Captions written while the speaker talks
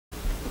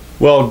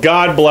Well,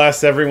 God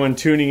bless everyone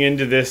tuning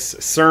into this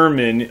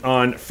sermon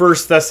on 1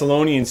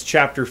 Thessalonians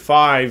chapter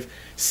 5,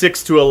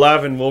 6 to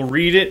 11. We'll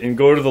read it and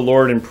go to the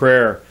Lord in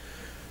prayer.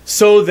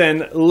 So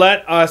then,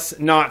 let us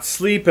not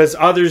sleep as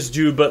others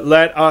do, but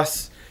let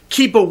us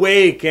keep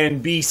awake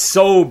and be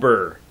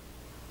sober.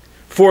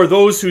 For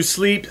those who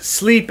sleep,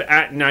 sleep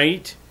at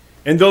night,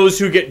 and those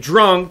who get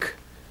drunk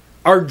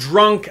are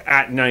drunk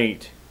at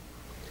night.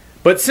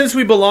 But since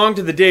we belong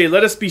to the day,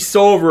 let us be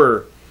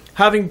sober,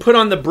 having put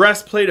on the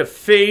breastplate of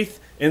faith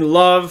and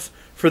love,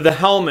 for the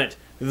helmet,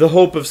 the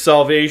hope of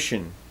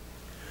salvation.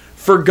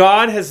 For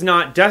God has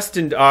not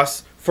destined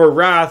us for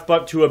wrath,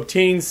 but to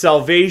obtain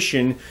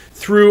salvation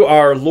through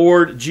our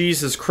Lord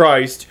Jesus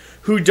Christ,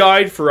 who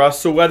died for us,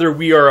 so whether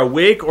we are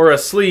awake or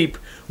asleep,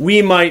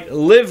 we might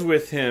live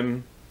with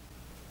him.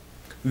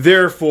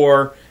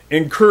 Therefore,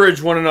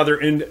 encourage one another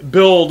and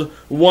build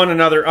one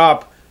another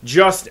up,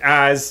 just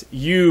as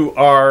you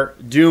are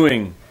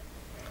doing.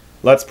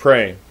 Let's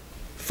pray.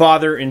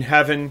 Father in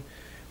heaven,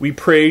 we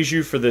praise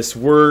you for this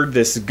word,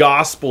 this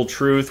gospel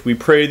truth. We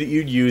pray that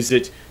you'd use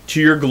it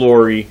to your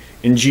glory.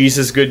 In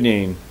Jesus' good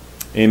name,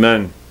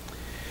 amen.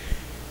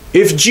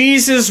 If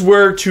Jesus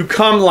were to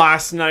come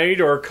last night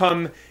or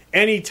come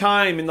any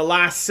time in the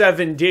last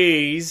 7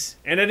 days,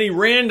 at any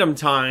random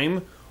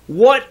time,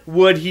 what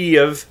would he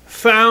have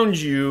found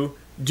you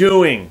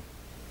doing?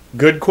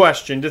 Good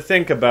question to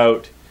think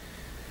about.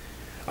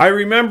 I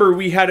remember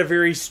we had a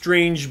very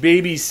strange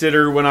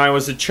babysitter when I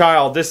was a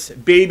child. This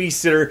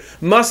babysitter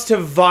must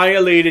have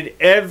violated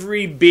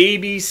every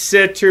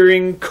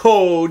babysitting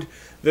code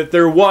that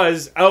there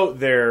was out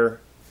there.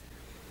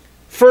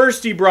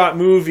 First, he brought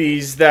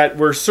movies that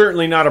were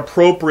certainly not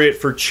appropriate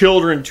for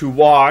children to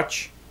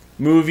watch.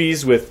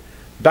 Movies with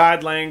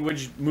bad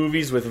language,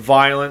 movies with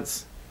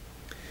violence.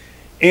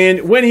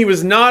 And when he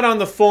was not on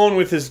the phone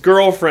with his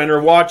girlfriend or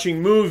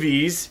watching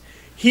movies,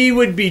 he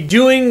would be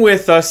doing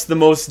with us the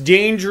most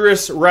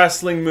dangerous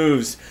wrestling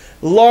moves.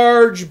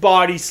 Large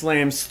body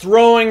slams,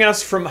 throwing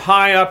us from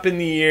high up in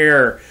the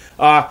air,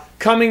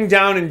 coming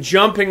down and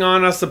jumping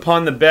on us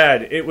upon the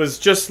bed. It was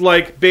just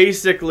like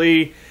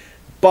basically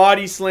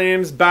body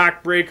slams,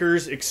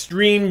 backbreakers,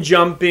 extreme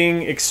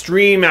jumping,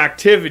 extreme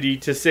activity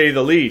to say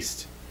the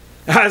least.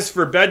 As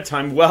for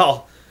bedtime,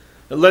 well,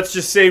 let's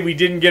just say we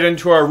didn't get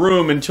into our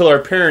room until our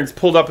parents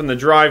pulled up in the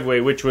driveway,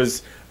 which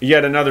was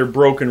yet another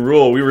broken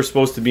rule. We were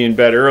supposed to be in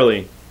bed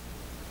early.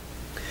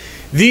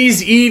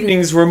 These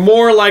evenings were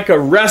more like a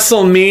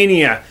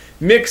WrestleMania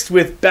mixed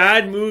with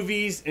bad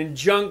movies and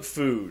junk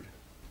food.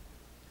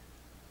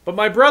 But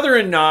my brother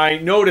and I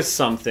noticed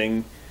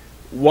something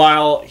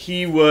while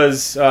he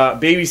was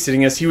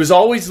babysitting us. He was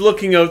always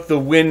looking out the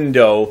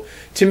window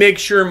to make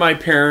sure my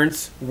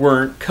parents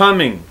weren't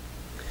coming.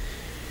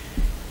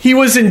 He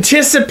was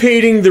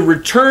anticipating the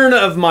return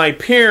of my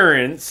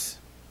parents.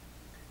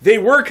 They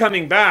were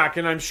coming back,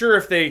 and I'm sure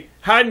if they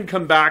hadn't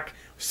come back,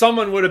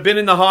 someone would have been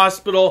in the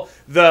hospital,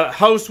 the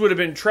house would have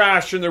been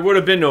trashed, and there would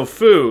have been no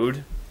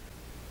food.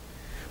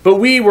 But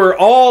we were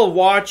all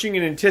watching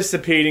and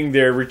anticipating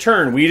their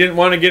return. We didn't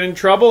want to get in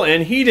trouble,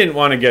 and he didn't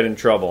want to get in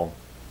trouble.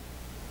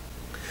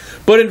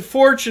 But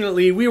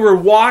unfortunately, we were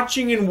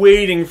watching and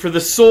waiting for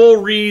the sole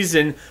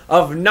reason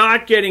of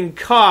not getting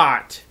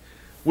caught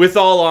with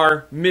all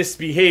our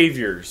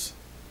misbehaviors.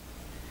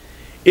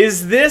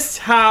 Is this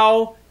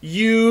how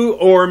you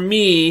or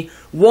me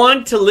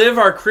want to live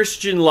our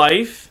Christian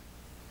life?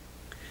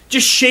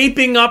 Just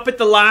shaping up at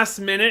the last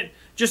minute,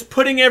 just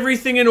putting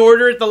everything in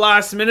order at the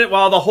last minute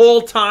while the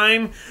whole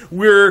time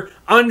we're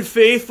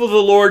unfaithful to the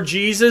Lord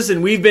Jesus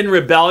and we've been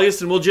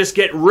rebellious and we'll just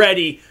get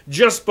ready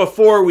just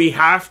before we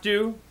have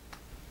to?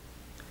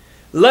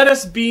 Let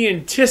us be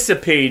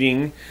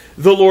anticipating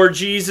the Lord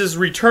Jesus'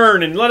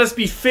 return, and let us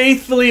be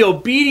faithfully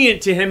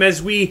obedient to him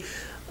as we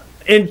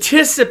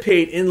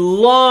anticipate and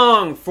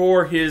long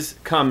for his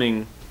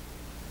coming.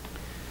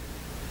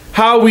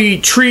 How we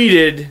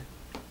treated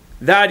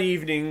that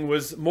evening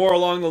was more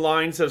along the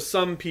lines of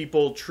some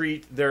people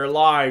treat their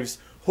lives,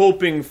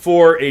 hoping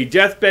for a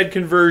deathbed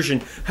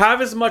conversion.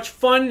 Have as much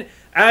fun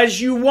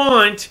as you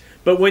want,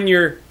 but when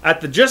you're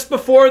at the just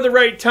before the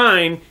right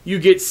time, you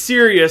get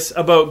serious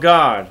about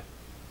God.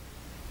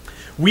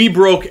 We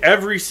broke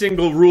every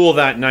single rule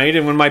that night,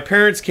 and when my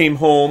parents came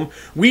home,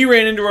 we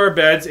ran into our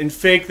beds and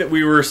faked that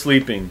we were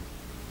sleeping.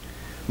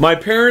 My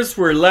parents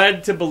were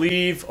led to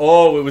believe,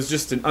 oh, it was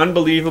just an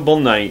unbelievable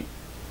night.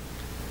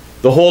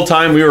 The whole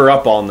time we were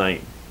up all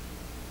night.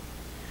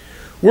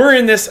 We're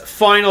in this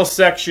final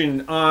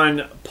section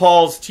on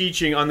Paul's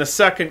teaching on the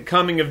second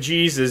coming of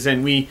Jesus,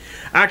 and we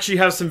actually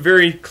have some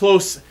very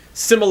close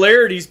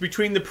similarities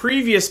between the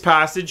previous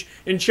passage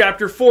in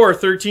chapter 4,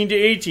 13 to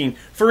 18.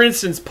 For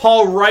instance,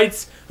 Paul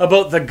writes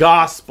about the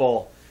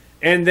gospel,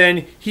 and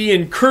then he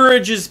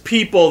encourages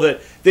people that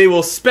they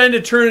will spend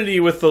eternity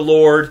with the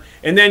Lord,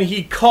 and then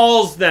he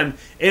calls them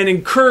and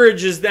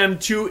encourages them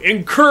to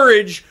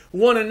encourage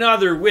one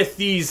another with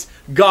these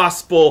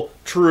gospel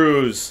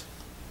truths.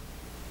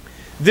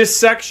 This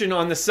section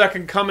on the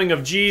second coming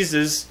of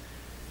Jesus,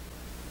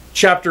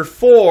 chapter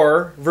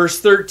 4, verse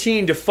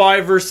 13 to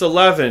 5, verse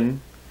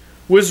 11,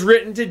 was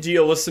written to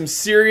deal with some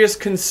serious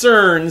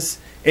concerns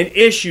and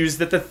issues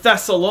that the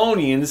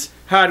Thessalonians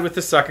had with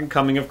the second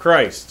coming of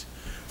Christ.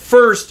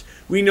 First,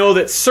 we know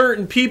that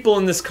certain people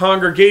in this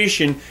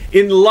congregation,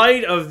 in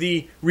light of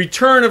the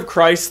return of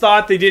Christ,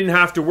 thought they didn't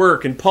have to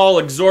work, and Paul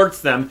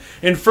exhorts them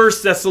in 1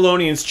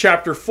 Thessalonians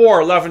chapter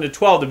 4, 11 to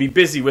 12 to be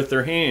busy with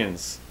their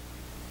hands.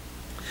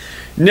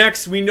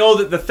 Next, we know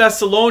that the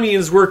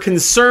Thessalonians were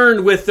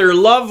concerned with their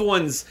loved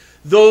ones,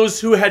 those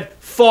who had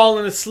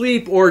fallen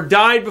asleep or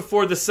died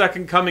before the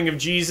second coming of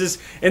Jesus,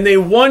 and they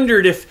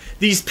wondered if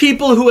these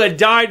people who had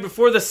died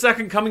before the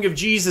second coming of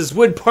Jesus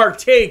would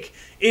partake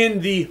in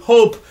the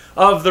hope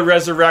of the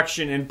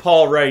resurrection. And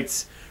Paul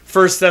writes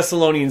 1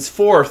 Thessalonians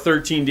 4,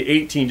 13 to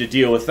 18 to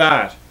deal with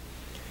that.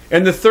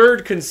 And the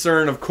third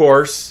concern, of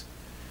course,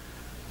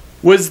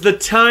 was the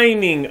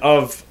timing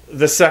of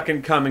the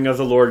second coming of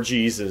the Lord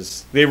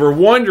Jesus. They were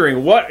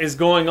wondering what is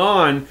going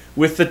on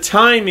with the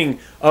timing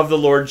of the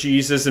Lord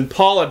Jesus, and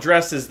Paul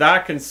addresses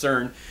that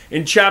concern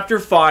in chapter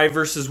 5,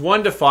 verses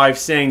 1 to 5,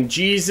 saying,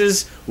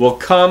 Jesus will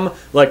come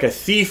like a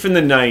thief in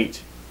the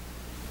night.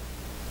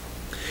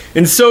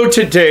 And so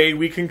today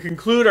we can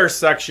conclude our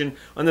section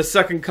on the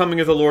second coming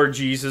of the Lord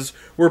Jesus,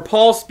 where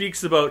Paul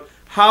speaks about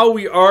how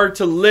we are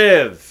to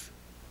live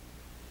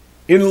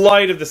in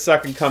light of the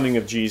second coming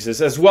of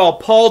Jesus. As well,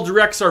 Paul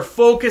directs our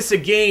focus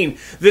again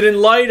that in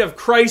light of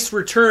Christ's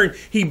return,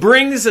 he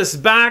brings us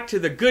back to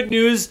the good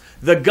news,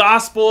 the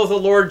gospel of the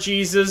Lord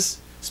Jesus,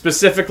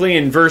 specifically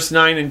in verse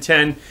 9 and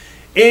 10.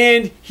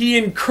 And he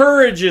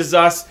encourages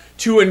us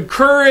to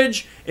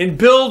encourage and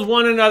build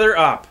one another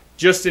up,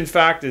 just in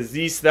fact as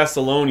these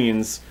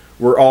Thessalonians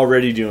were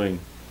already doing.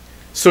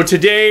 So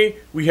today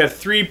we have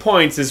 3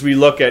 points as we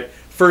look at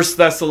 1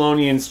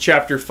 Thessalonians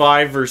chapter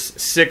 5, verse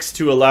 6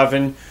 to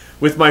 11.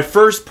 With my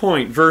first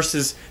point,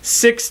 verses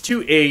 6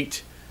 to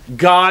 8,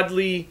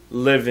 godly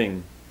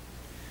living.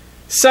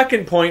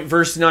 Second point,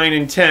 verse 9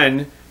 and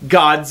 10,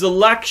 God's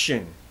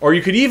election. Or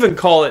you could even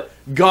call it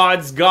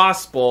God's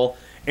gospel.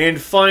 And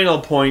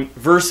final point,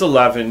 verse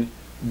 11,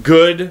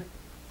 good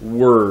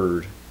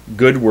word.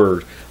 Good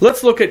word.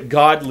 Let's look at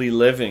godly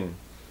living.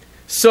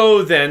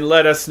 So then,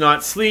 let us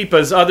not sleep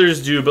as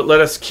others do, but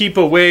let us keep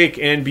awake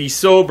and be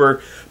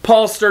sober.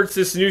 Paul starts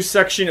this new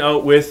section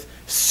out with,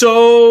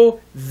 so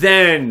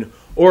then,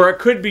 or it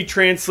could be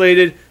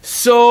translated,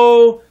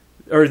 so,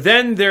 or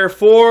then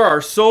therefore,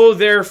 or so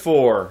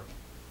therefore.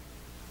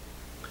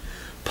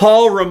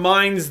 Paul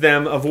reminds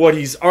them of what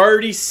he's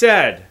already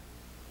said.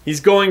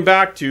 He's going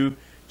back to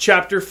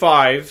chapter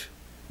 5,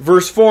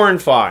 verse 4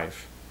 and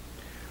 5,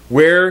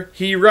 where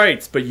he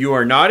writes, but you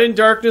are not in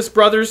darkness,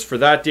 brothers, for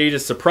that day to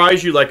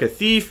surprise you like a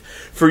thief,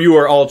 for you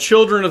are all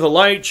children of the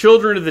light,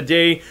 children of the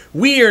day.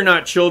 We are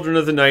not children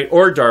of the night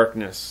or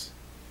darkness.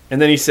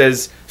 And then he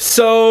says,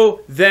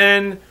 so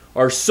then,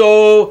 or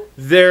so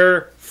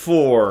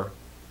therefore.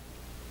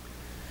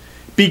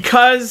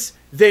 Because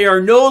they are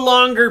no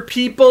longer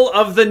people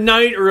of the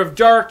night or of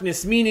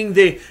darkness, meaning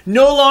they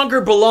no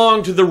longer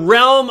belong to the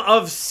realm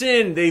of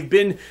sin. They've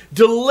been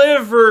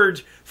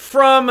delivered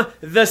from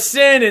the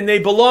sin and they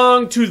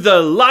belong to the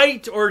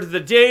light or to the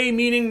day,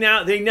 meaning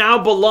now they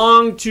now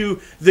belong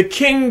to the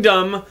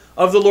kingdom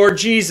of the Lord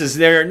Jesus.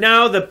 They are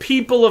now the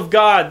people of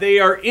God. They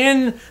are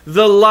in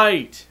the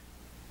light.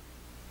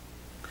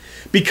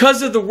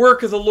 Because of the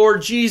work of the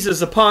Lord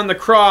Jesus upon the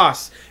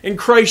cross and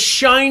Christ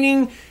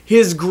shining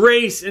his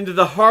grace into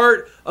the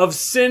heart of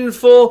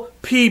sinful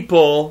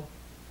people,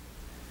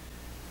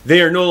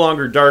 they are no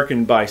longer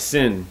darkened by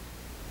sin.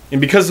 And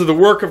because of the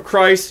work of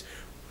Christ,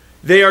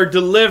 they are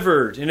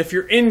delivered. And if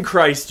you're in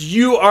Christ,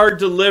 you are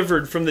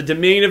delivered from the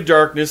domain of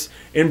darkness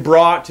and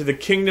brought to the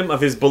kingdom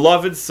of his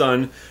beloved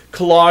Son,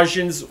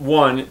 Colossians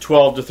 1,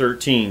 12 to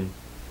 13.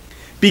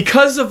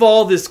 Because of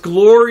all this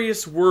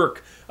glorious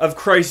work of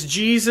Christ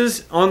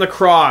Jesus on the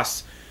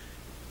cross,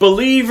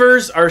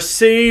 believers are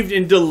saved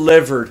and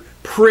delivered.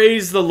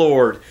 Praise the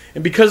Lord.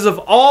 And because of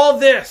all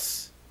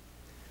this,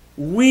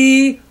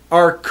 we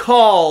are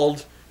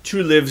called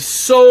to live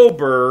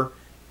sober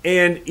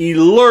and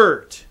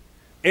alert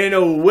and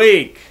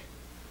awake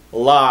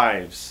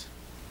lives.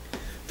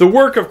 The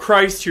work of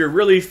Christ here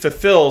really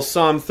fulfills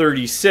Psalm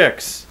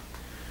 36.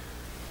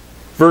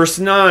 Verse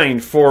 9,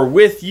 for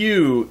with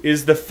you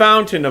is the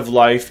fountain of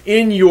life.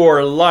 In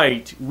your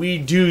light we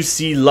do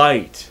see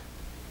light.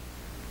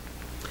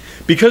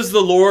 Because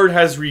the Lord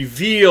has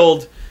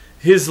revealed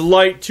his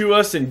light to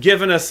us and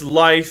given us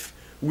life,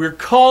 we're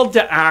called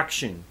to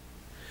action.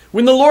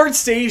 When the Lord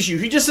saves you,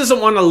 he just doesn't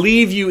want to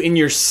leave you in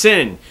your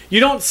sin. You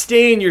don't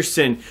stay in your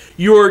sin.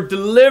 You're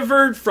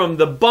delivered from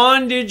the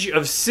bondage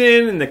of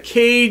sin and the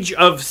cage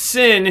of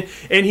sin,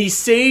 and he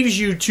saves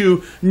you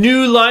to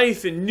new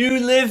life and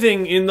new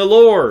living in the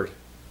Lord.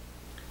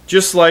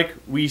 Just like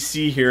we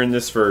see here in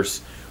this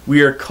verse,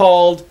 we are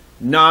called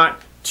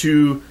not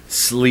to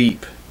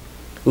sleep.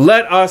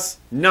 Let us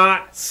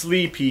not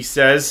sleep, he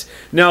says.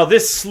 Now,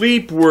 this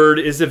sleep word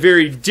is a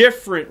very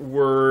different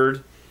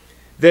word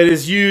that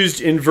is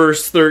used in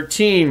verse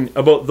 13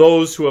 about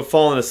those who have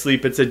fallen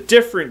asleep. It's a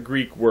different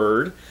Greek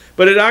word,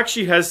 but it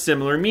actually has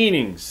similar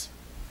meanings.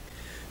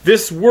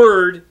 This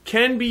word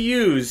can be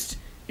used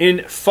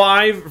in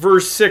 5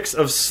 verse 6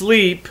 of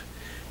sleep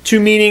to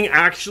meaning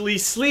actually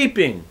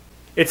sleeping.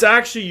 It's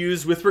actually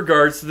used with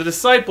regards to the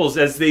disciples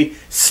as they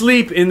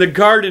sleep in the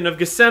Garden of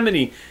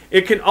Gethsemane.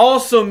 It can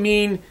also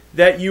mean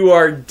that you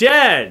are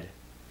dead,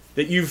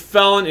 that you've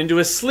fallen into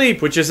a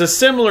sleep, which is a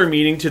similar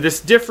meaning to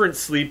this different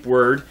sleep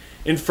word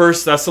in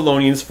 1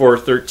 Thessalonians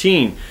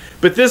 4:13.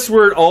 But this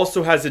word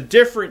also has a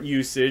different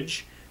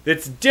usage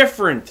that's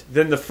different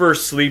than the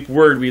first sleep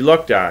word we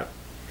looked at.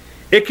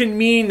 It can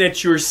mean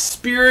that you're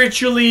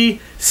spiritually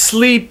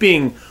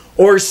sleeping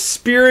or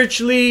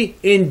spiritually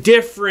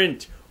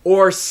indifferent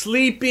or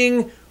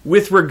sleeping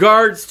with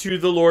regards to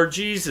the Lord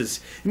Jesus,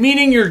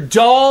 meaning you're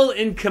dull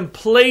and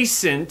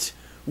complacent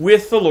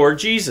with the Lord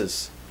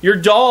Jesus. You're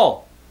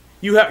dull.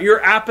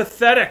 You're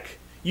apathetic.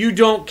 You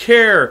don't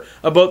care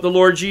about the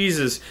Lord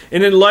Jesus.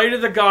 And in light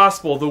of the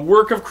gospel, the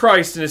work of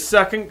Christ in His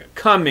second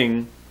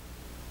coming,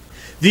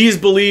 these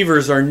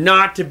believers are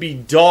not to be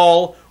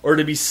dull or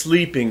to be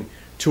sleeping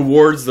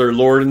towards their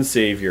Lord and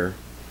Savior.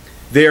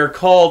 They are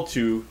called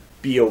to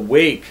be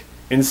awake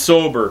and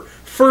sober.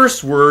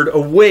 First word,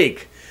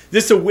 awake.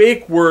 This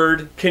awake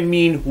word can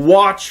mean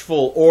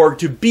watchful or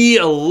to be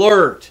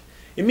alert.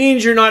 It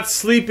means you're not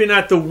sleeping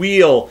at the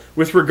wheel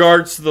with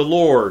regards to the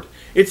Lord.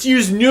 It's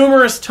used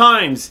numerous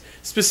times,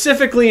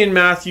 specifically in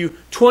Matthew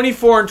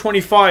 24 and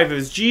 25,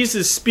 as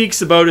Jesus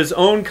speaks about His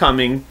own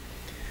coming.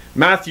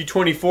 Matthew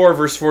 24,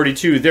 verse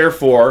 42,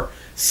 therefore,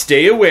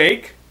 stay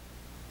awake,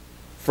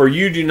 for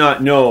you do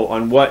not know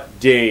on what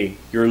day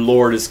your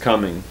Lord is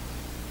coming.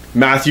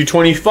 Matthew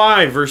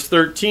 25, verse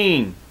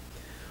 13,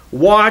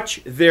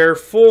 watch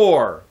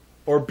therefore,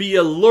 or be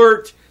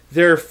alert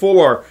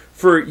therefore,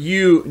 for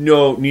you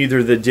know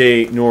neither the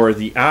day nor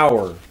the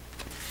hour.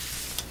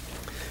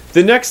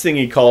 The next thing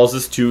He calls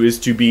us to is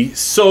to be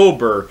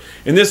sober.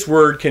 And this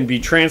word can be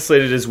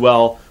translated as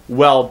well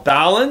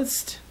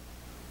balanced,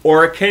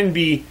 or it can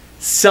be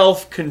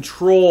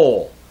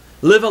self-control.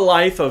 Live a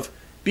life of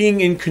being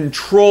in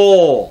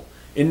control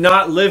and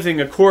not living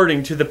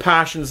according to the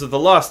passions of the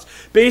lust.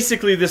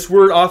 Basically, this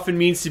word often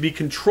means to be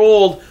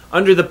controlled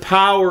under the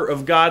power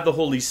of God the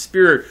Holy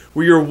Spirit,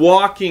 where you're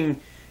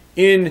walking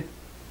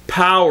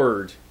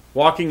empowered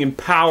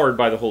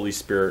by the Holy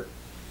Spirit.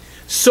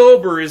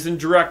 Sober is in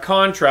direct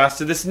contrast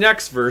to this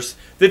next verse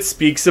that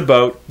speaks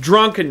about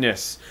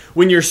drunkenness.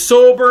 When you're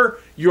sober,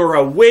 you're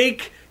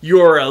awake,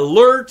 you're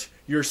alert,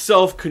 you're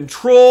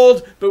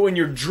self-controlled, but when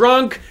you're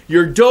drunk,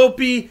 you're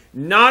dopey,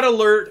 not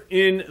alert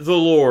in the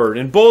Lord.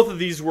 And both of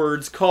these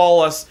words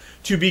call us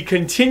to be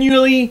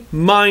continually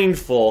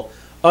mindful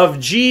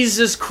of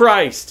Jesus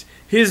Christ,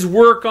 His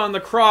work on the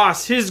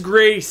cross, His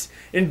grace,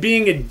 and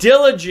being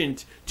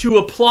diligent to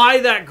apply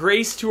that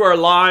grace to our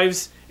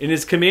lives and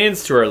His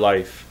commands to our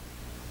life.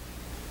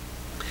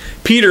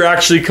 Peter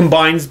actually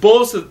combines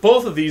both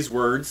of these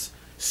words,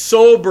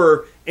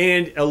 sober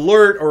and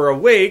alert or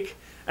awake,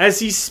 as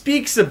he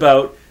speaks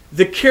about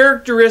the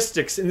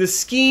characteristics and the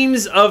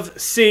schemes of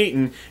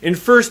Satan in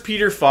 1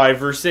 Peter 5,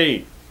 verse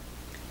 8.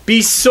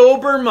 Be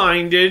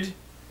sober-minded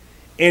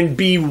and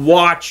be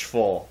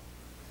watchful.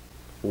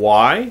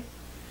 Why?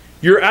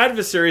 Your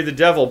adversary, the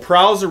devil,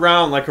 prowls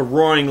around like a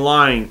roaring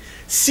lion,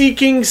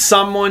 seeking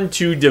someone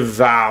to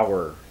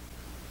devour.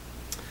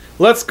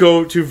 Let's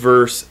go to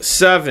verse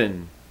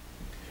 7.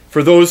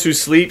 For those who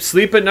sleep,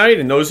 sleep at night,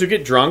 and those who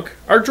get drunk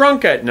are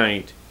drunk at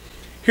night.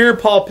 Here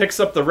Paul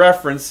picks up the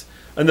reference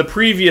in the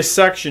previous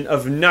section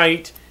of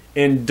night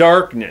and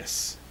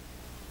darkness.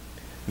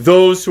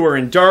 Those who are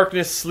in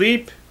darkness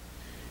sleep,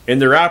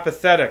 and they're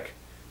apathetic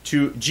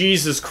to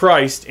Jesus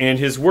Christ and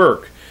His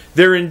work.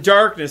 They're in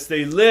darkness.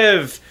 They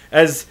live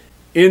as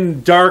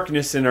in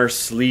darkness and are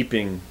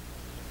sleeping.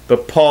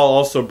 But Paul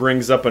also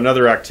brings up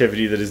another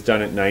activity that is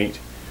done at night,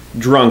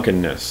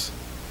 drunkenness.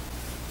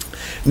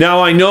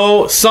 Now I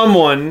know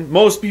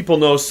most people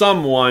know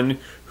someone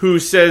who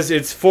says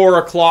it's 4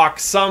 o'clock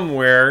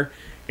somewhere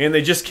and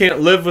they just can't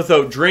live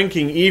without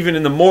drinking even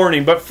in the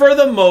morning. But for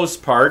the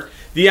most part,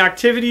 the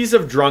activities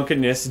of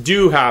drunkenness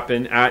do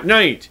happen at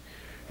night.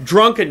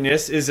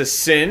 Drunkenness is a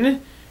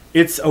sin.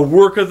 It's a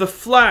work of the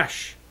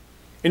flesh.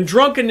 And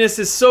drunkenness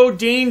is so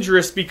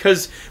dangerous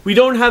because we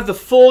don't have the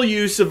full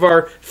use of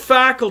our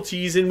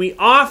faculties, and we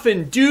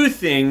often do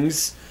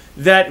things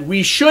that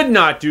we should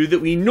not do,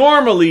 that we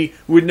normally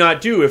would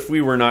not do if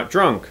we were not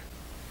drunk.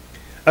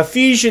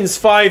 Ephesians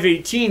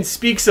 5:18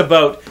 speaks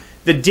about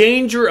the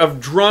danger of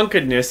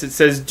drunkenness. It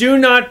says, do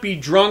not be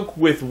drunk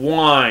with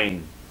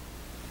wine,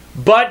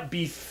 but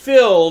be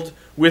filled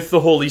with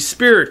the Holy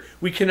Spirit.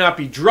 We cannot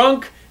be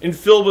drunk and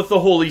filled with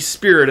the Holy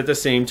Spirit at the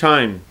same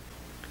time.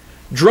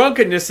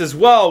 Drunkenness as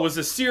well was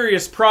a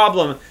serious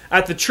problem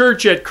at the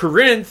church at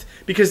Corinth,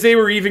 because they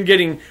were even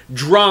getting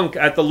drunk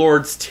at the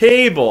Lord's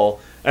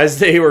table as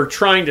they were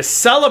trying to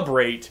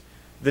celebrate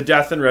the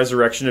death and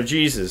resurrection of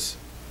Jesus.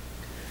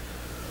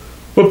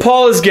 What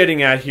Paul is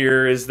getting at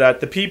here is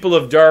that the people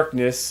of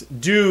darkness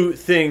do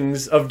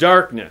things of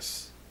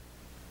darkness.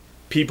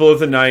 People of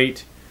the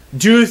night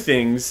do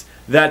things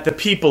that the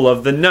people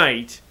of the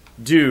night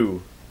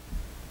do.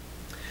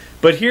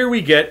 But here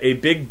we get a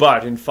big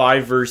but in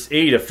 5 verse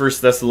 8 of 1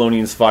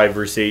 Thessalonians 5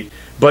 verse 8.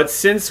 But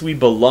since we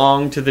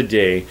belong to the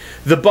day.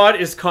 The but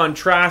is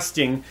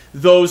contrasting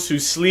those who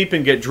sleep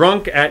and get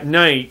drunk at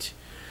night.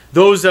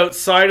 Those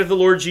outside of the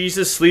Lord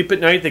Jesus sleep at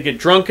night. They get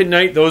drunk at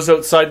night. Those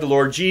outside the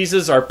Lord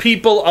Jesus are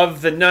people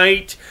of the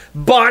night.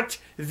 But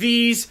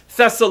these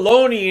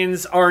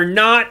Thessalonians are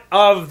not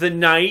of the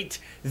night.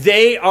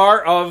 They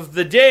are of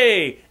the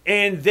day.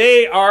 And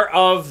they are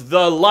of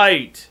the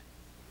light.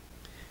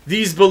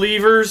 These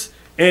believers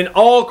and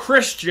all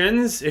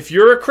Christians, if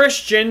you're a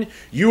Christian,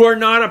 you are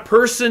not a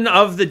person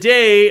of the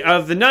day,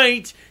 of the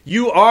night.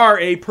 You are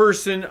a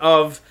person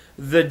of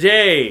the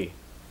day.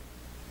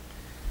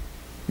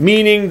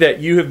 Meaning that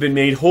you have been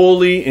made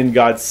holy in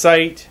God's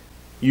sight.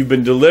 You've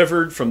been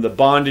delivered from the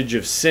bondage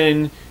of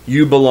sin.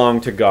 You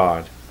belong to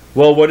God.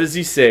 Well, what does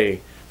he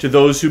say to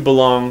those who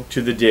belong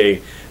to the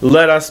day?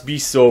 Let us be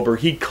sober.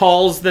 He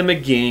calls them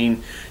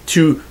again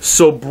to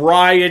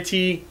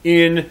sobriety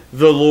in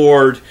the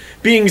Lord.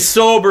 Being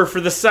sober for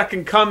the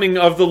second coming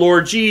of the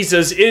Lord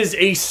Jesus is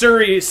a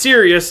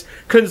serious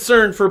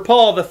concern for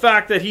Paul. The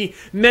fact that he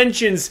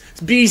mentions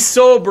be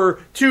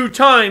sober 2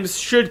 times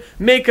should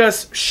make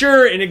us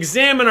sure and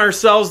examine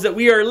ourselves that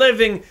we are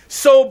living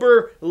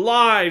sober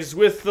lives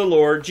with the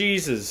Lord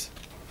Jesus.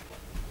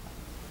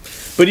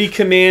 But he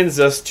commands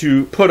us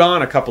to put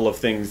on a couple of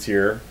things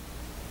here.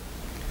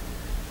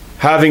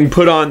 Having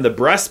put on the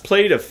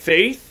breastplate of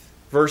faith,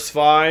 verse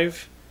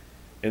 5,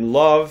 and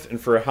love, and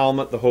for a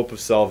helmet, the hope of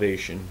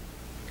salvation.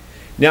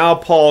 Now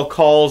Paul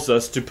calls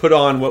us to put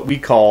on what we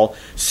call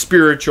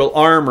spiritual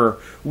armor.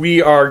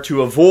 We are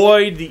to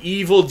avoid the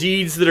evil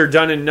deeds that are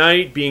done at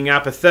night, being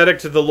apathetic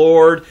to the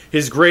Lord,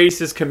 His grace,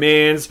 His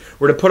commands.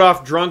 We're to put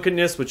off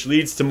drunkenness, which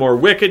leads to more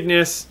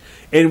wickedness.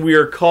 And we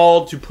are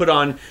called to put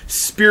on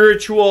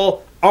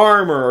spiritual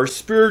armor or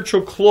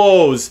spiritual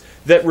clothes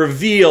that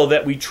reveal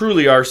that we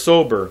truly are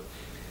sober.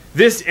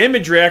 This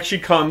imagery actually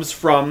comes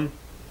from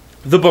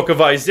the book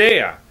of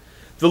Isaiah.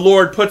 The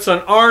Lord puts on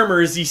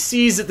armor as he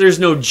sees that there's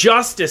no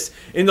justice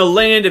in the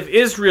land of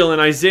Israel. In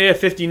Isaiah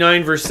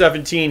 59 verse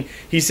 17,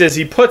 he says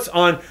he puts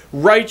on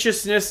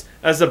righteousness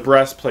as a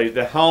breastplate,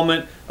 the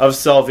helmet of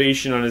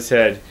salvation on his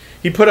head.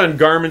 He put on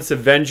garments of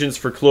vengeance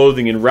for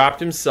clothing and wrapped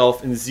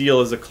himself in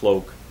zeal as a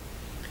cloak.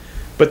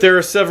 But there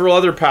are several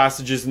other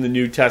passages in the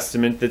New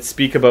Testament that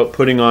speak about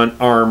putting on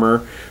armor.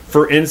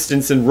 For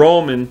instance, in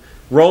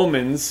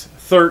Romans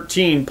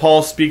 13,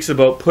 Paul speaks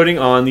about putting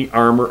on the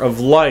armor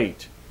of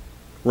light.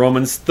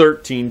 Romans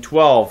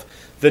 13:12.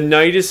 The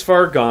night is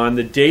far gone,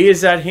 the day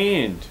is at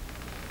hand.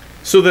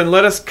 So then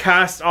let us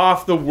cast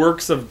off the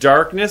works of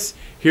darkness.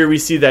 Here we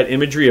see that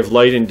imagery of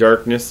light and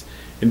darkness,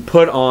 and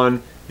put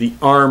on the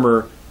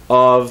armor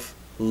of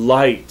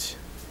light.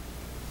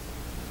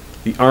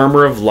 The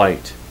armor of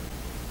light.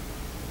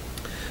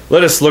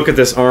 Let us look at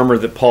this armor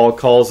that Paul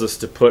calls us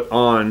to put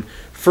on.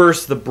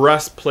 First, the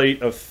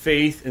breastplate of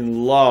faith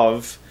and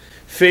love.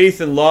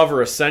 Faith and love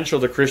are essential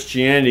to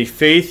Christianity.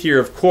 Faith here,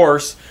 of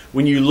course,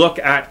 when you look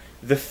at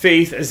the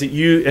faith as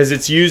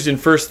it's used in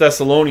 1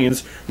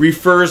 Thessalonians,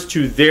 refers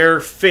to their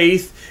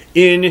faith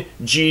in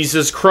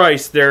Jesus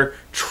Christ, their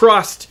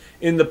trust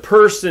in the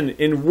person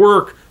and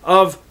work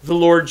of the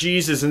Lord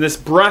Jesus. And this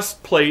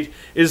breastplate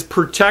is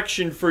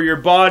protection for your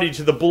body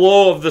to the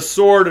blow of the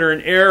sword or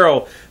an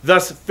arrow.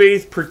 Thus,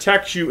 faith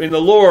protects you in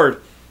the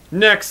Lord.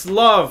 Next,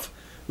 love.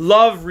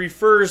 Love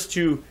refers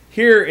to,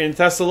 here in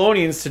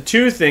Thessalonians, to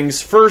 2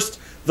 things. First,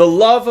 the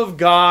love of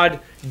God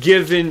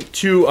given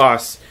to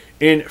us.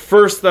 In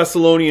 1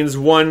 Thessalonians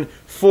 1:4,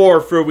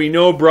 for we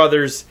know,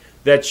 brothers,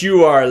 that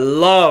you are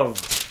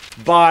loved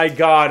by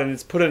God. And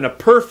it's put in a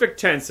perfect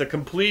tense, a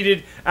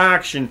completed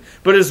action.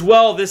 But as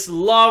well, this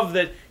love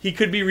that he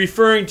could be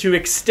referring to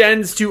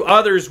extends to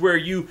others, where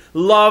you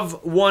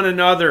love one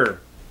another.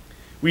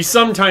 We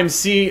sometimes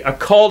see a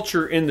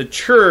culture in the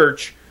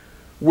church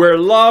where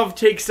love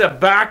takes a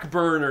back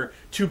burner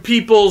to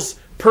people's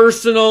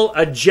personal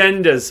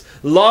agendas.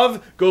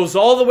 Love goes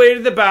all the way to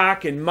the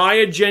back and my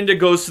agenda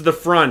goes to the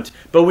front.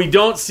 But we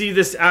don't see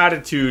this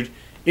attitude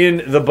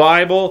in the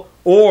Bible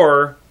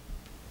or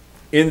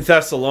in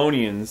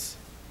Thessalonians.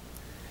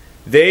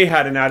 They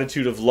had an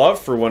attitude of love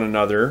for one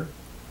another.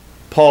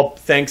 Paul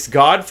thanks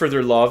God for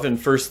their love in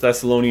 1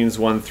 Thessalonians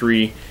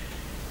 1:3.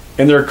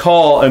 And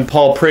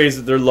Paul prays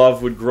that their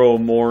love would grow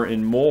more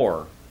and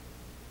more.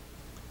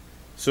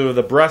 So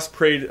the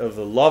breastplate of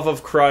the love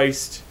of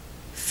Christ,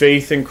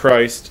 faith in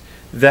Christ,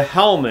 the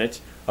helmet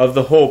of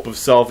the hope of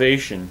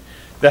salvation.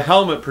 The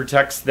helmet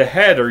protects the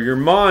head or your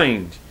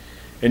mind.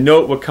 And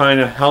note what kind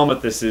of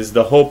helmet this is,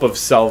 the hope of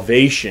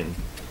salvation.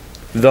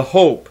 The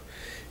hope,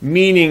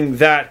 meaning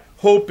that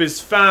hope is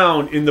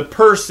found in the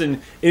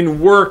person and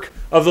work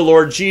of the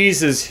Lord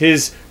Jesus,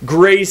 His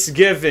grace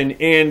given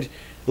and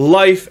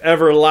life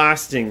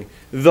everlasting.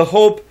 The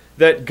hope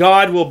that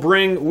God will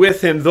bring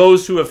with Him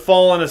those who have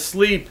fallen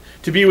asleep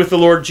to be with the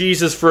Lord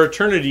Jesus for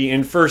eternity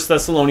in 1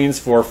 Thessalonians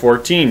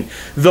 4:14.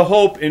 The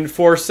hope in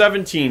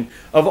 4:17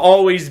 of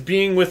always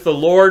being with the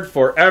Lord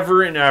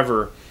forever and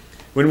ever.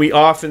 When we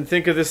often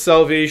think of this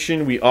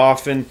salvation, we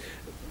often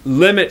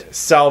limit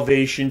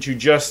salvation to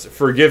just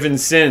forgiven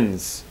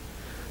sins,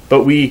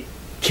 but we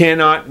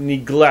cannot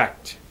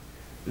neglect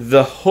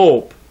the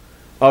hope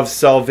of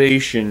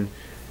salvation,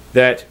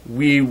 that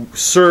we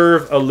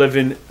serve a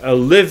living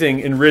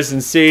and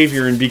risen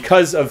Savior, and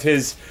because of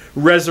his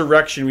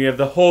resurrection we have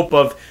the hope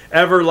of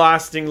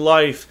everlasting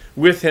life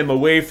with him,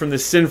 away from the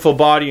sinful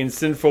body and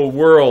sinful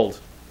world.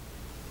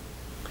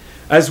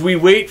 As we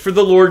wait for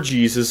the Lord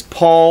Jesus,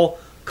 Paul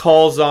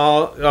calls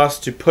us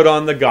to put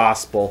on the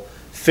gospel,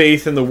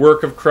 faith in the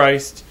work of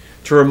Christ,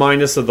 to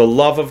remind us of the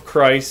love of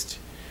Christ,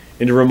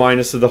 and to remind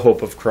us of the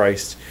hope of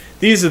Christ.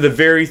 These are the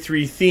very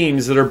three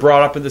themes that are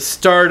brought up at the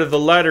start of the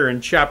letter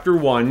in chapter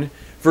 1,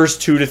 verse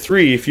 2 to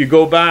 3. If you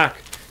go back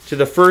to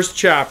the first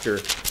chapter,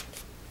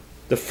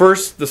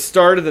 the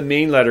start of the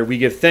main letter, we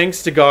give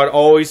thanks to God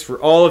always for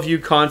all of you,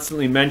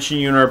 constantly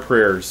mentioning you in our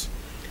prayers,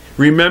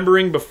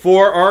 remembering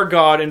before our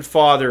God and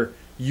Father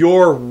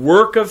your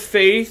work of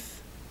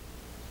faith,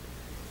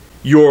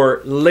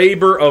 your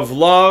labor of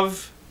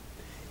love,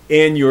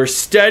 and your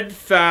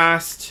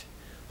steadfast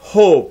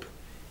hope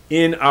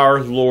in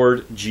our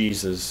Lord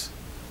Jesus.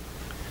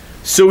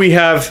 So we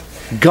have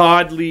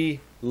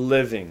godly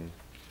living.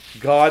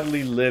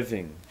 Godly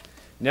living.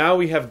 Now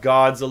we have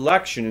God's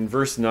election in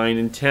verse 9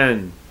 and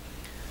 10.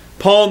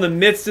 Paul, in the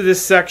midst of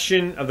this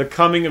section of the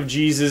coming of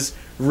Jesus,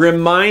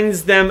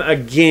 reminds them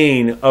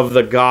again of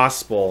the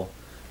gospel.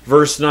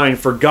 Verse 9,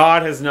 for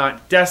God has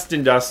not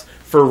destined us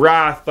for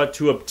wrath, but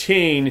to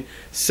obtain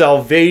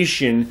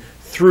salvation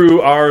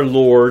through our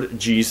Lord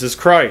Jesus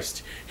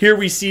Christ. Here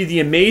we see the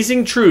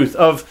amazing truth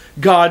of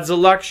God's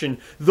election.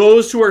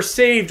 Those who are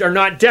saved are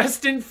not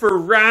destined for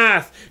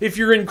wrath. If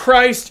you're in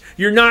Christ,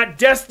 you're not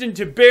destined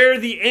to bear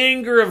the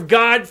anger of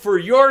God for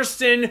your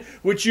sin,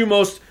 which you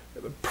most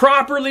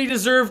properly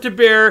deserve to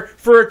bear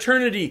for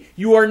eternity.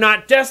 You are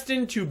not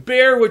destined to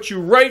bear what you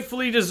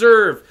rightfully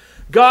deserve.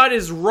 God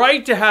is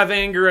right to have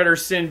anger at our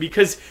sin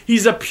because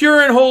he's a pure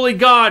and holy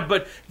God,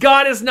 but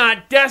God has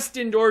not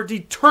destined or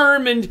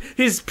determined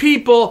his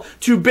people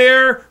to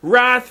bear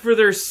wrath for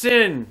their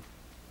sin.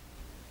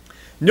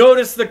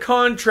 Notice the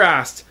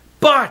contrast.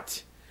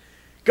 But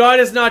God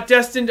has not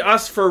destined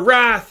us for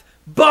wrath,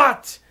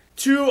 but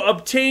to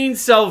obtain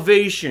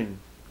salvation.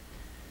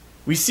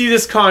 We see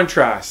this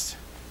contrast.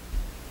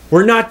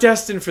 We're not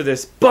destined for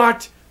this,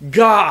 but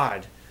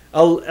God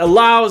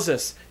allows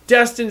us,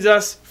 destines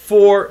us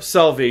for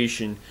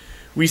salvation.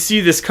 We see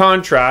this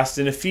contrast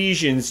in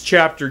Ephesians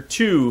chapter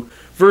 2,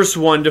 verse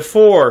 1 to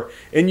 4.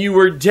 And you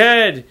were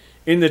dead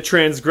in the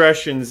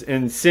transgressions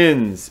and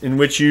sins in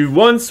which you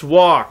once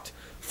walked,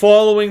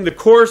 following the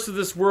course of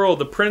this world,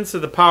 the prince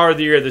of the power of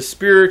the air, the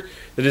spirit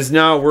that is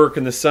now at work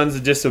in the sons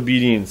of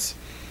disobedience,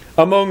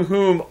 among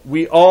whom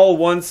we all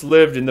once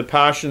lived in the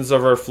passions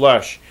of our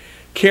flesh,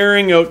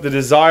 carrying out the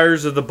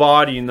desires of the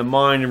body and the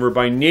mind, and were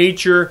by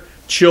nature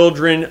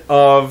children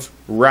of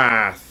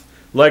wrath,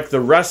 like the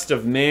rest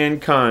of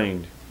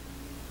mankind.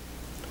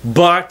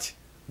 But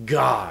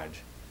God,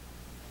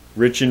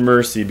 rich in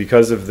mercy,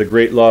 because of the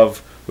great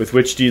love with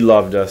which he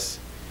loved us,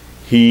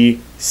 he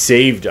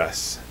saved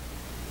us.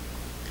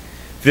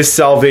 This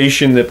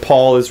salvation that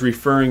Paul is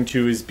referring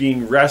to is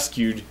being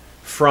rescued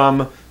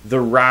from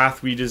the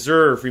wrath we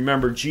deserve.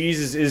 Remember,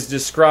 Jesus is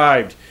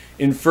described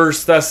in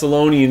 1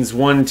 Thessalonians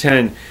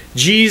 1:10.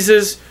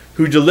 Jesus,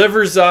 who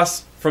delivers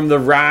us from the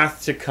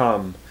wrath to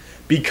come.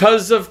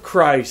 Because of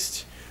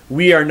Christ,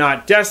 we are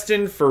not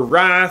destined for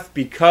wrath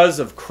because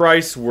of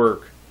Christ's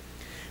work.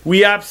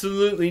 We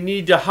absolutely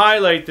need to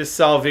highlight this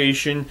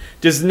salvation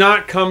does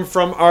not come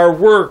from our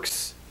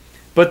works,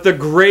 but the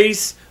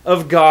grace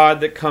of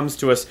God that comes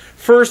to us.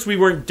 First, we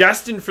weren't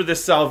destined for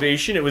this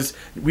salvation.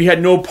 We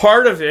had no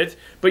part of it,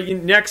 but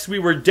next we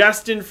were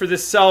destined for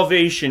this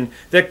salvation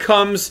that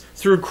comes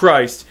through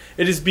Christ.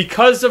 It is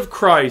because of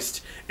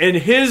Christ and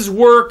his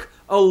work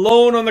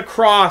alone on the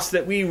cross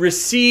that we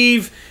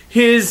receive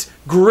his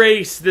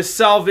grace, this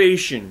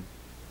salvation.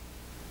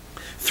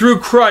 Through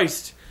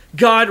Christ,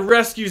 God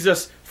rescues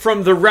us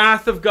from the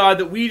wrath of God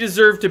that we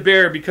deserve to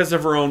bear because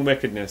of our own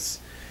wickedness.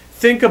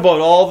 Think about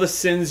all the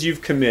sins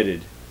you've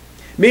committed.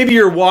 Maybe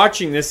you're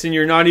watching this and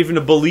you're not even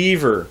a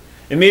believer,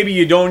 and maybe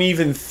you don't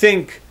even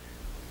think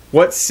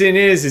what sin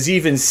is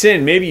even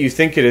sin. Maybe you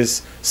think it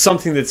is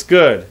something that's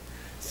good.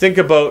 Think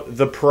about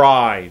the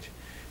pride.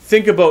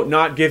 Think about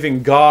not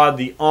giving God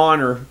the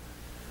honor,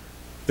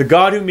 the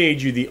God who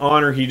made you, the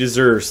honor he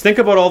deserves. Think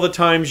about all the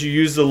times you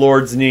use the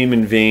Lord's name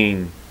in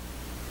vain.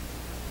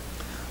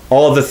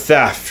 All the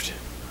theft,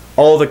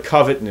 all the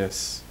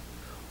covetousness,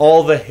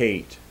 all the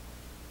hate.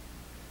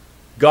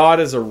 God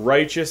is a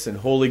righteous and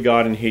holy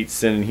God and hates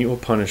sin, and he will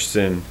punish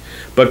sin.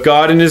 But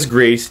God in his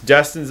grace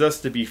destines us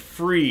to be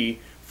free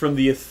from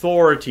the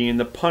authority and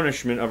the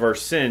punishment of our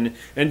sin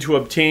and to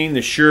obtain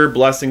the sure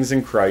blessings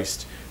in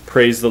Christ.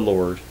 Praise the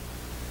Lord.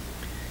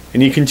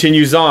 And he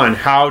continues on.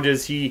 How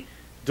does he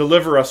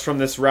deliver us from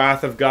this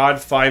wrath of God?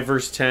 5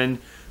 verse 10.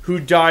 Who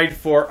died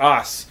for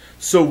us,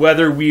 so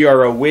whether we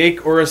are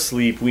awake or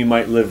asleep, we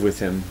might live with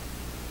him.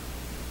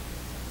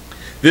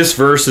 This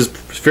verse is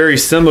very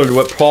similar to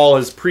what Paul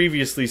has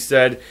previously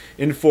said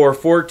in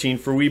 4:14,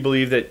 for we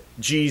believe that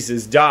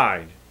Jesus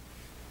died.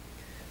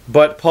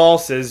 But Paul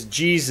says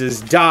Jesus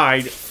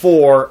died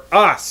for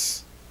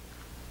us.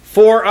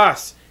 For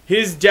us.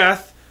 His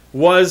death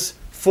was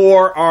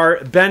for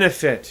our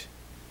benefit.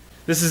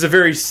 This is a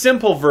very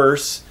simple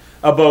verse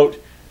about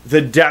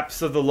the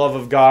depths of the love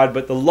of God,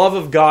 but the love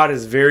of God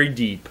is very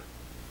deep.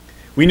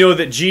 We know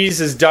that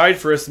Jesus died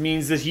for us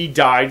means that he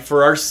died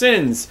for our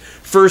sins.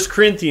 1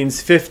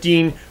 Corinthians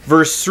 15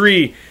 verse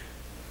 3,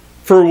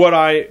 for what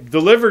I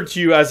delivered to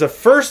you as of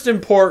first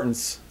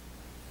importance,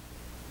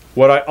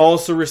 what I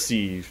also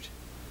received,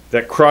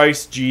 that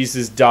Christ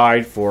Jesus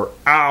died for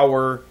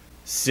our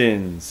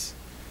sins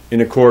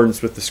in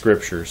accordance with the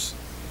Scriptures.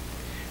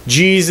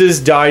 Jesus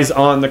dies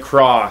on the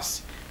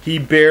cross. He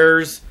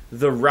bears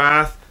the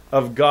wrath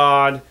of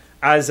God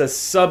as a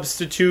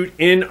substitute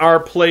in our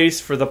place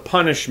for the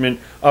punishment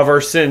of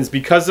our sins.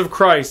 Because of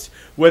Christ,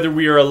 whether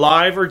we are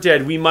alive or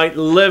dead, we might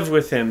live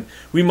with him.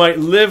 We might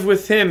live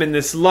with him in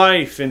this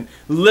life and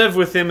live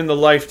with him in the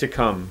life to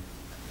come.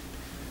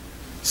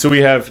 So we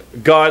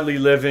have godly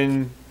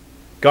living.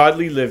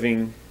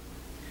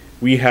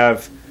 We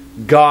have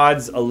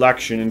God's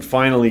election, and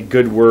finally,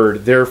 good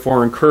word.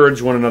 Therefore,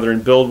 encourage one another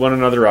and build one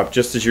another up,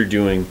 just as you're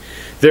doing.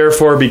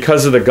 Therefore,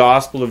 because of the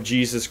gospel of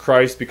Jesus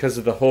Christ, because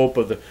of the hope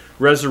of the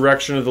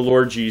resurrection of the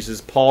Lord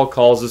Jesus, Paul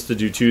calls us to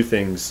do two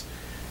things.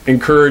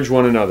 Encourage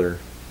one another.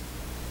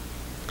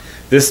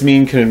 This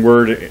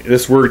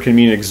word can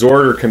mean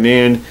exhort or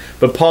command,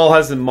 but Paul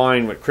has in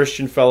mind what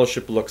Christian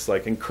fellowship looks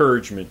like.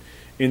 Encouragement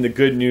in the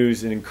good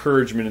news and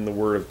encouragement in the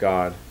Word of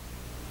God.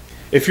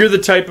 If you're the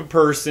type of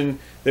person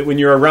that when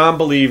you're around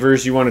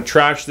believers, you want to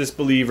trash this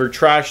believer,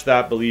 trash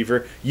that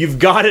believer, you've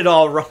got it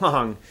all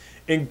wrong.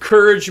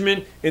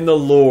 Encouragement in the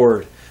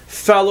Lord.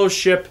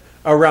 Fellowship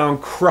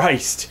around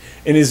Christ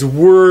and His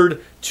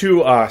Word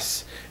to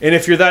us. And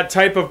if you're that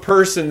type of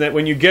person that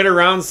when you get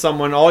around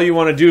someone, all you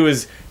want to do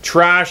is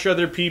trash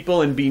other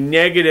people and be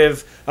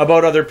negative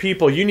about other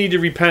people, you need to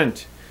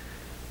repent.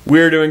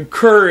 We're to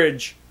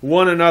encourage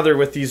one another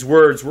with these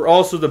words. We're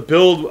also to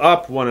build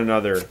up one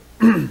another.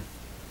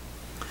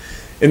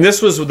 And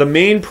this was one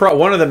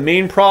of the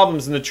main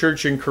problems in the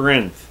church in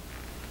Corinth.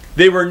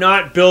 They were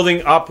not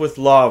building up with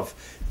love.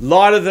 A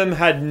lot of them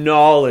had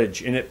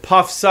knowledge, and it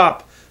puffs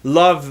up.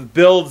 Love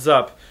builds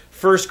up.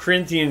 1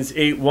 Corinthians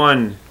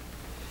 8:1.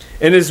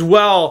 And as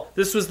well,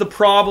 this was the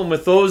problem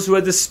with those who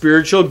had the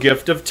spiritual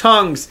gift of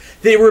tongues.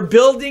 They were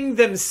building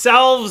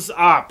themselves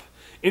up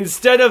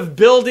instead of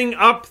building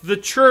up the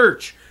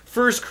church.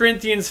 1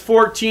 Corinthians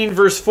 14,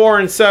 verse 4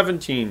 and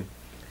 17.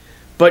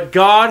 But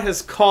God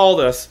has called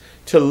us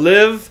to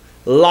live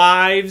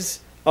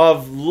lives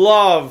of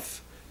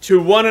love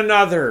to one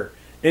another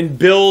and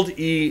build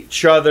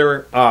each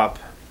other up.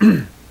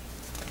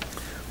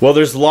 Well,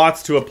 there's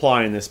lots to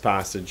apply in this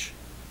passage.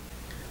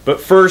 But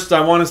first,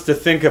 I want us to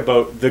think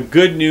about the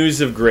good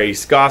news of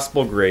grace,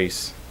 gospel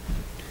grace.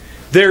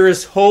 There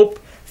is hope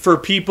for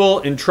people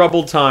in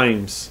troubled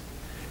times.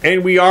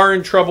 And we are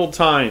in troubled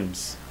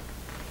times.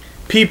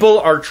 People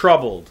are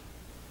troubled.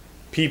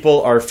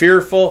 People are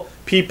fearful.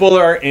 People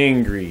are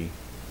angry.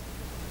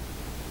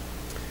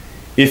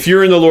 If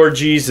you're in the Lord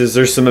Jesus,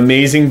 there's some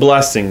amazing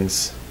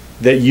blessings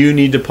that you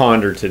need to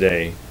ponder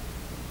today,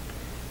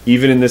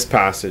 even in this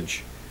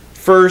passage.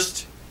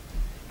 First,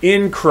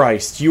 in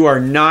Christ, you are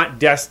not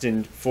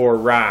destined for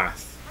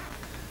wrath.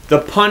 The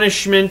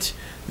punishment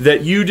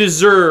that you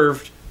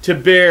deserved to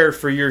bear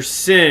for your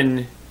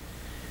sin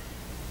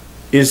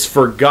is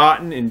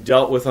forgotten and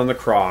dealt with on the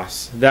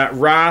cross. That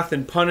wrath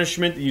and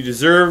punishment that you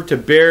deserve to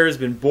bear has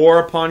been bore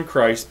upon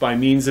Christ by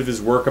means of His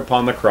work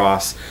upon the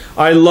cross.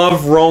 I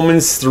love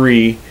Romans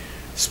 3,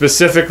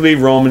 specifically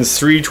Romans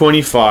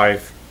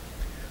 3:25,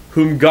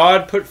 whom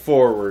God put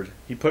forward.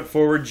 He put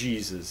forward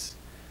Jesus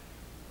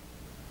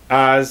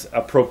as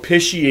a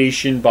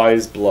propitiation by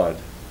His blood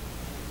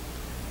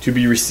to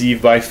be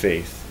received by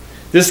faith.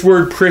 This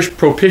word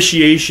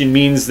propitiation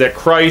means that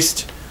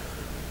Christ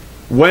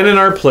went in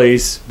our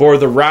place, bore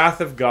the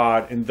wrath of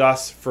God, and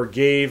thus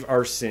forgave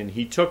our sin.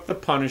 He took the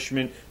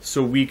punishment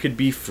so we could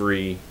be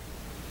free.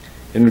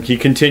 And he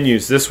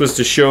continues, this was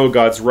to show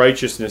God's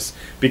righteousness,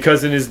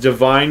 because in His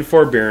divine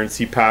forbearance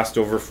He passed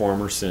over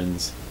former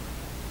sins.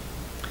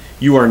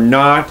 You are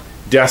not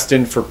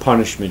destined for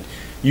punishment.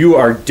 You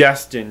are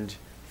destined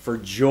for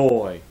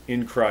joy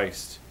in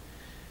Christ.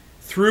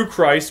 Through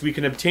Christ we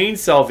can obtain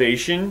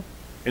salvation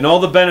and all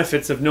the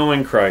benefits of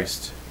knowing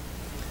Christ.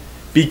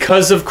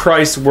 Because of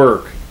Christ's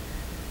work,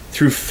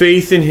 through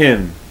faith in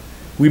Him,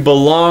 we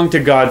belong to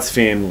God's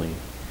family.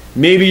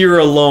 Maybe you're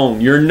alone.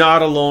 You're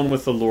not alone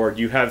with the Lord.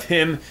 You have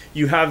Him.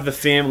 You have the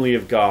family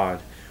of God.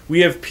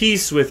 We have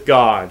peace with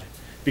God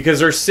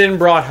because our sin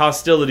brought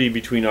hostility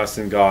between us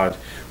and God.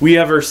 We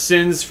have our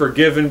sins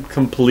forgiven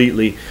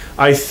completely.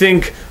 I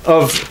think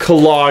of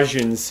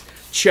Colossians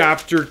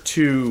chapter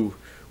 2,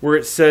 where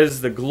it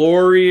says the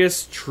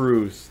glorious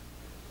truth.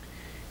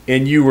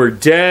 And you were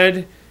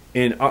dead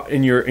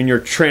in your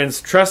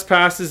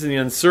trespasses and the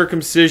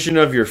uncircumcision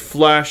of your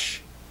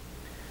flesh,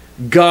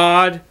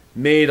 God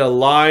made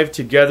alive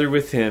together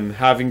with him,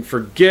 having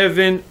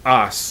forgiven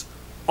us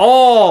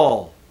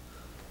all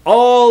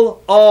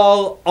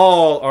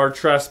our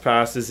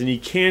trespasses, and he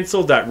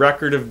canceled that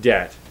record of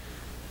debt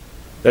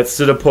that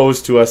stood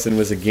opposed to us and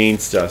was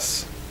against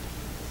us.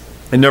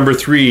 And number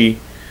 3,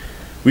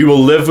 we will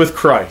live with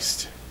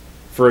Christ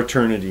for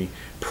eternity.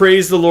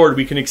 Praise the Lord.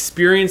 We can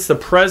experience the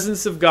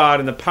presence of God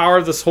and the power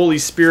of this Holy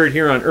Spirit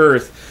here on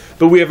earth,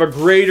 but we have a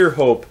greater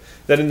hope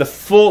that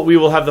we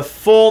will have the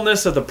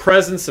fullness of the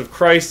presence of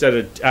Christ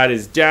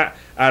at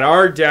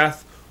our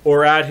death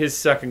or at his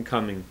second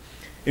coming.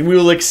 And we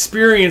will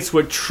experience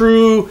what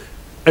true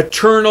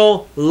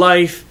eternal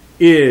life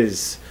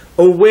is,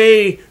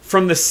 away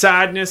from the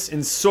sadness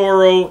and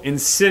sorrow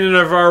and sin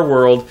of our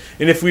world.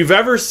 And if we've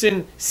ever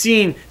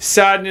seen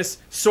sadness,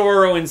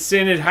 sorrow, and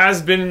sin, it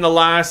has been in the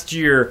last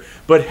year.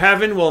 But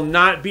heaven will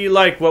not be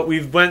like what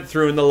we've went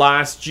through in the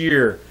last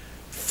year.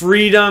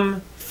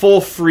 Freedom,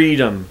 full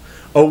freedom,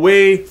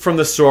 away from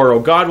the sorrow.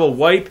 God will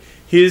wipe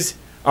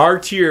our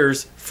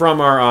tears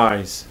from our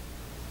eyes.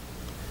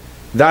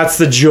 That's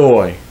the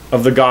joy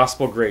of the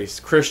gospel grace.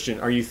 Christian,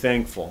 are you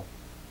thankful?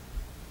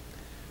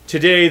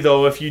 Today,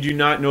 though, if you do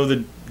not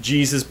know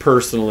Jesus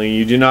personally,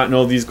 you do not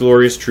know these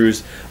glorious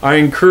truths, I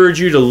encourage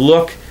you to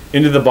look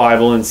into the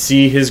Bible and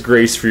see his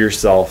grace for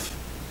yourself.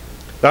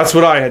 That's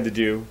what I had to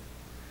do.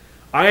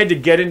 I had to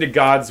get into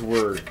God's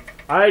Word.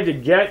 I had to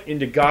get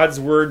into God's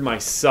Word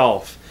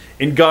myself.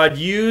 And God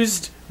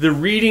used the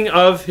reading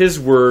of his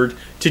Word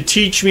to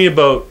teach me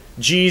about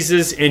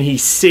Jesus, and he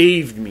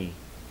saved me.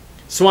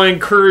 So I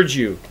encourage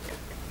you,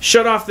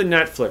 shut off the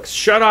Netflix,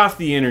 shut off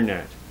the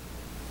internet.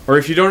 Or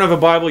if you don't have a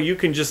Bible, you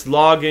can just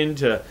log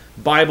into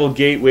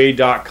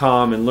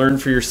BibleGateway.com and learn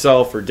for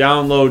yourself, or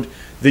download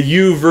the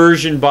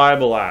YouVersion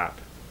Bible app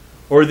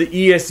or the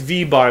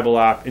ESV Bible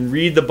app and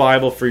read the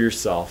Bible for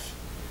yourself.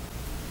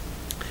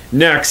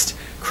 Next,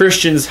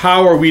 Christians,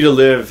 how are we to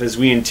live as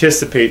we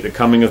anticipate the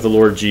coming of the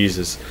Lord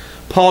Jesus?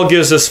 Paul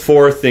gives us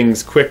 4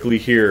 things quickly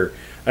here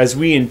as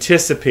we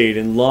anticipate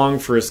and long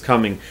for his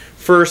coming.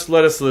 First,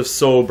 let us live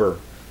sober.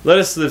 Let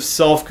us live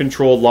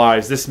self-controlled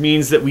lives. This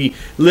means that we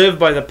live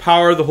by the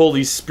power of the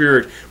Holy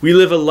Spirit. We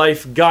live a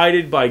life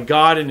guided by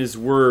God and his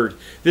Word.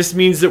 This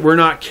means that we're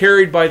not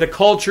carried by the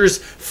culture's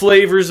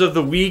flavors of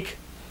the week,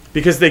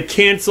 because they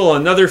cancel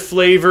another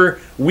flavor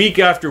week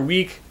after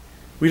week.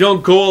 We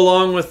don't go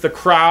along with the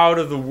crowd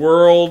of the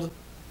world.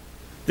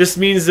 This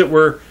means that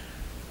we're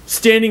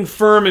standing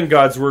firm in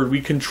God's Word.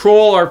 We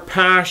control our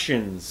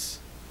passions,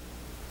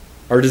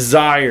 our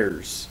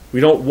desires. We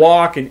don't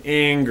walk in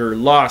anger,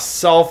 lust,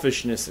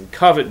 selfishness, and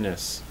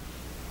covetousness.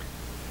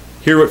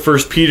 Hear what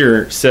 1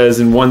 Peter says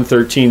in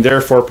 1:13.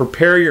 Therefore,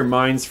 prepare your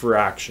minds for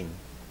action.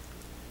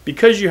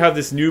 Because you have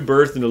this new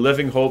birth and a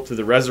living hope through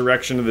the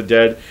resurrection of the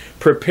dead,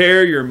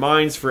 prepare your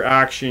minds for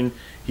action.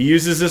 He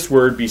uses this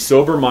word, be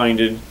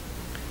sober-minded.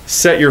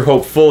 Set your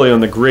hope fully on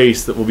the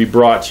grace that will be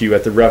brought to you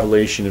at the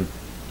revelation of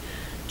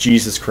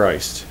Jesus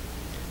Christ.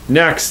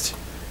 Next,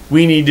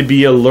 we need to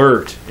be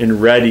alert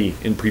and ready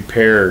and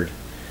prepared.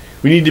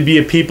 We need to be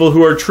a people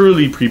who are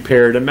truly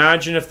prepared.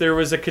 Imagine if there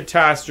was a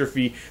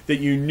catastrophe that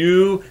you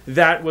knew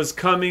that was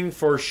coming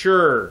for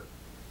sure.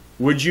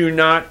 Would you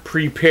not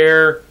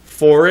prepare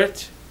for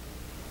it?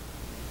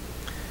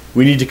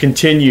 We need to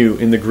continue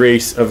in the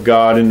grace of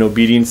God and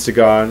obedience to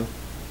God.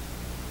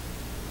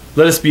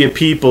 Let us be a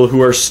people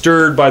who are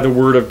stirred by the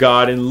Word of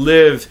God and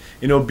live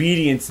in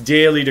obedience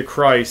daily to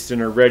Christ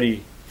and are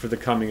ready for the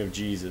coming of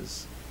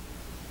Jesus.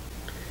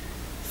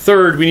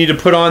 Third, we need to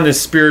put on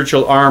this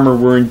spiritual armor.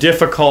 We're in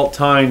difficult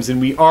times and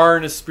we are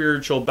in a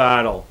spiritual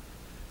battle.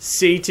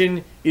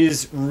 Satan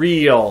is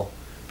real,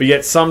 but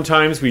yet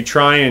sometimes we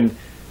try and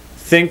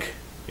think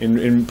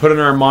and put in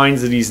our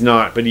minds that he's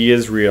not, but he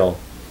is real.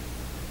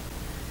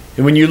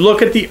 And when you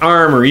look at the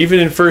armor, even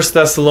in 1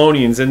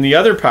 Thessalonians and the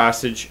other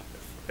passage,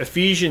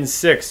 Ephesians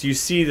 6, you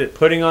see that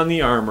putting on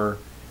the armor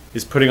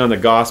is putting on the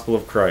gospel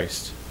of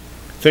Christ.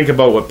 Think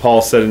about what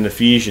Paul said in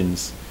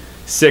Ephesians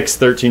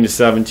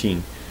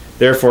 6:13-17.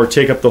 Therefore,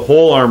 take up the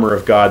whole armor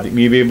of God, that you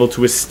may be able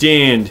to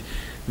withstand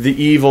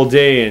the evil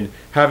day, and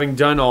having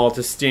done all,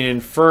 to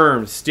stand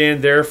firm.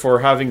 Stand therefore,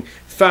 having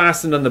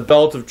fastened on the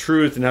belt of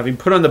truth, and having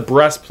put on the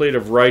breastplate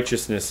of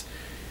righteousness,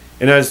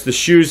 and as the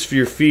shoes for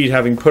your feet,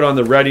 having put on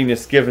the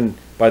readiness given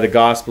by the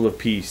gospel of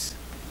peace.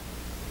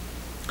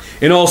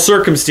 In all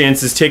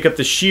circumstances, take up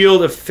the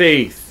shield of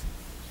faith,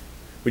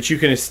 which you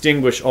can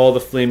extinguish all the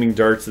flaming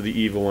darts of the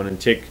evil one, and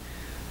take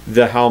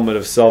the helmet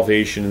of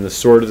salvation and the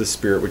sword of the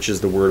Spirit, which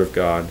is the Word of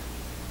God.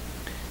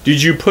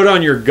 Did you put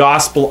on your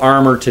gospel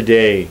armor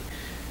today?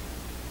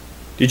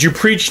 Did you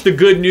preach the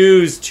good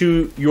news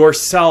to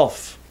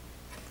yourself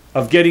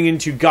of getting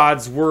into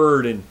God's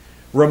Word and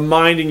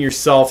reminding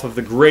yourself of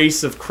the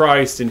grace of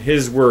Christ and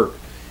his work,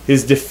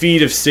 his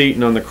defeat of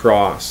Satan on the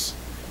cross?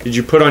 Did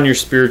you put on your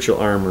spiritual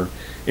armor?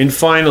 And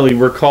finally,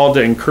 we're called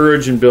to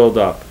encourage and build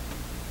up.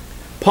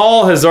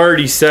 Paul has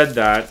already said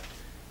that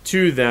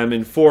to them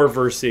in 4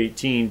 verse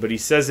 18, but he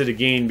says it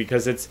again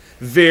because it's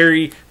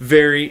very,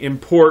 very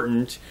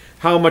important.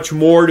 How much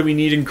more do we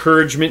need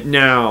encouragement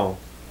now?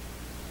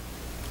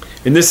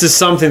 And this is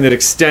something that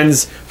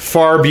extends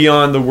far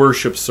beyond the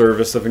worship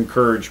service of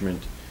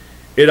encouragement.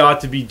 We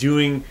ought to be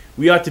doing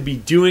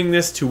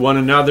this to one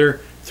another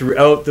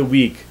throughout the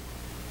week,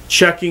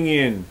 checking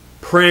in,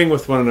 praying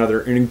with one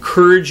another, and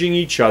encouraging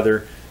each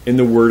other in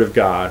the Word of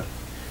God.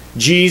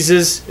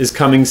 Jesus is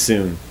coming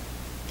soon.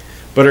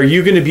 But are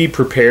you going to be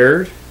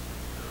prepared?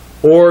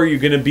 Or are you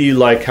going to be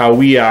like how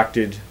we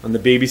acted on the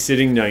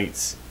babysitting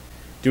nights,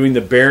 doing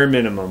the bare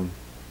minimum,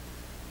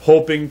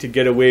 hoping to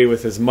get away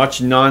with as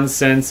much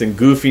nonsense and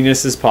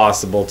goofiness as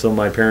possible till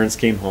my parents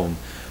came home?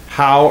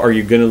 How are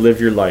you going to live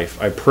your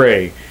life? I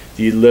pray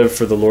that you live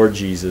for the Lord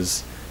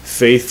Jesus,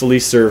 faithfully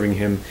serving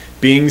Him,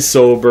 being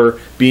sober,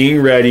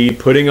 being ready,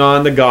 putting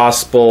on the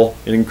gospel,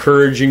 and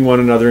encouraging one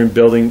another and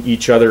building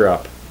each other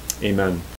up. Amen.